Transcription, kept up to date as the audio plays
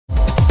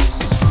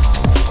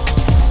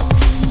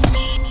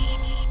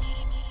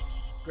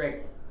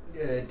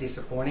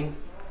disappointing?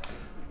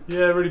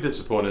 Yeah, really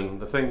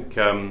disappointing. I think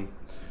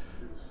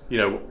you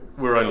know,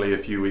 we're only a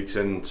few weeks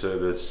into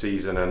the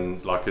season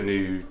and like a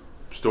new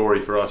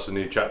story for us, a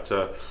new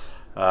chapter.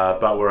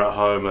 But we're at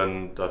home,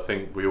 and I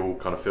think we all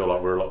kind of feel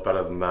like we're a lot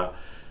better than that.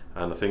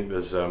 And I think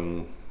there's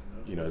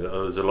you know,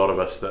 there's a lot of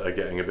us that are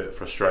getting a bit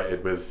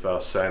frustrated with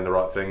us saying the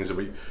right things, and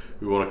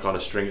we want to kind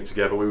of string it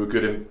together. We were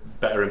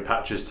better in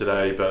patches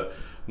today, but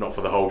not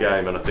for the whole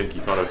game. And I think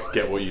you kind of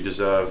get what you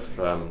deserve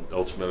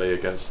ultimately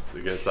against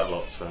that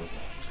lot. So.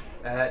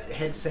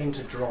 Heads seemed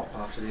to drop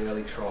after the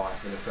early try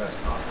in the first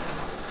half.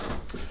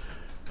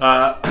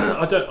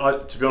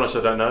 To be honest,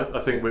 I don't know. I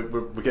think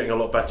we're getting a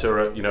lot better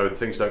at, you know,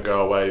 things don't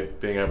go our way,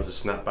 being able to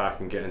snap back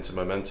and get into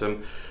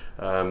momentum.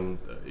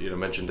 You know,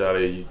 mentioned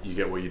earlier, you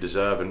get what you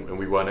deserve, and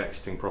we weren't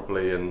exiting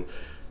properly, and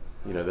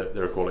you know,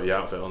 they're a quality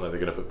outfit, aren't they? They're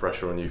going to put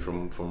pressure on you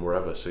from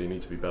wherever, so you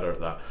need to be better at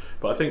that.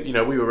 But I think, you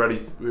know, we were ready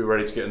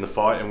to get in the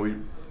fight,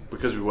 and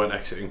because we weren't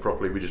exiting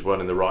properly, we just weren't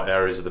in the right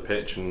areas of the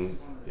pitch, and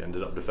you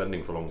ended up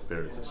defending for long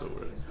periods. That's all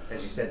really.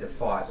 As you said, the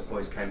fight, the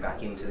boys came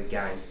back into the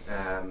game.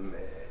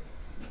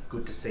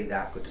 Good to see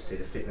that. Good to see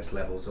the fitness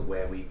levels are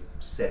where we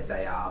said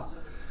they are.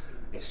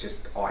 It's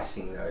just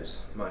icing those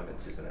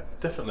moments, isn't it?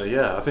 Definitely,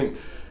 yeah. I think,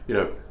 you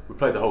know, we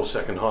played the whole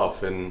second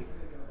half in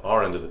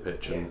our end of the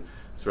pitch, and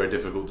it's very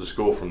difficult to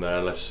score from there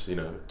unless, you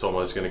know,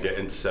 Tomo's going to get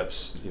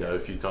intercepts, you know, a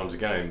few times a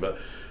game. But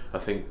I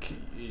think,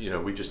 you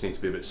know, we just need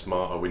to be a bit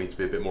smarter. We need to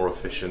be a bit more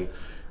efficient.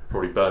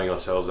 Probably burning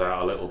ourselves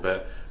out a little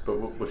bit. But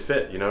we're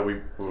fit, you know.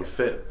 We're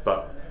fit,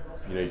 but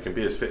you know, you can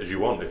be as fit as you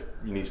want if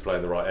you need to play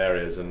in the right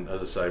areas. And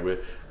as I say, we're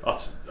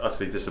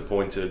utterly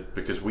disappointed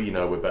because we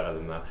know we're better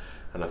than that.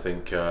 And I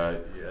think,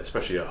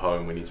 especially at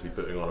home, we need to be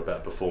putting on a better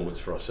performance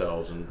for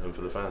ourselves and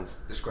for the fans.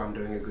 The scrum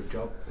doing a good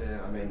job.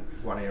 I mean,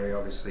 one area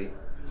obviously you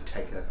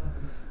take a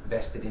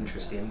vested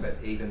interest in, but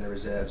even the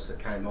reserves that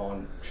came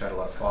on showed a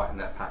lot of fight in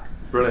that pack.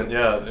 Brilliant,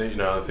 yeah. You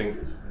know, I think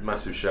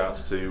massive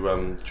shouts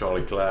to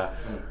Charlie Clare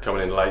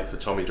coming in late, for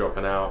Tommy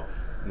dropping out.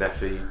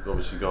 Neffy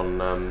obviously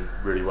gone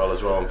really well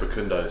as well, and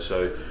Facundo.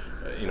 So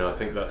you know, I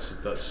think that's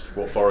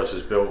what Boris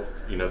has built.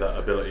 You know, that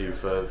ability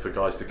for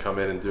guys to come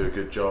in and do a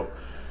good job.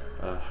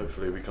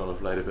 Hopefully we kind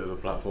of laid a bit of a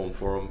platform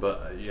for them.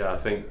 But yeah, I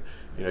think,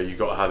 you know, you've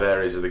got to have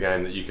areas of the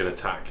game that you can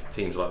attack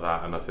teams like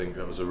that, and I think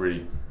that was a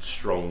really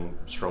strong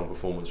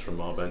performance from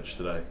our bench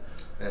today.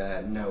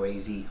 No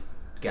easy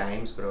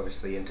games, but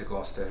obviously into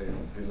Gloucester,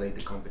 who lead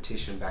the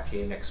competition back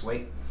here next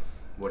week.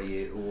 What do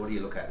you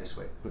look at this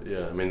week?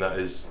 Yeah, I mean, that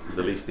is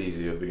the least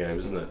easy of the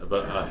games, isn't it?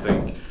 But I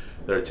think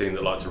they're a team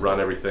that like to run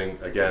everything.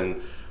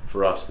 Again,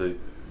 for us,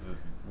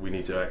 we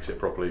need to exit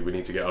properly. We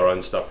need to get our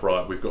own stuff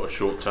right. We've got a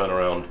short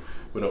turnaround.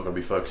 We're not going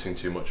to be focusing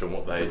too much on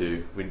what they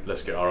do.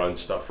 Let's get our own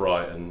stuff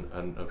right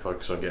and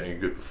focus on getting a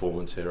good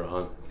performance here at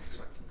home. Thanks,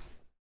 mate.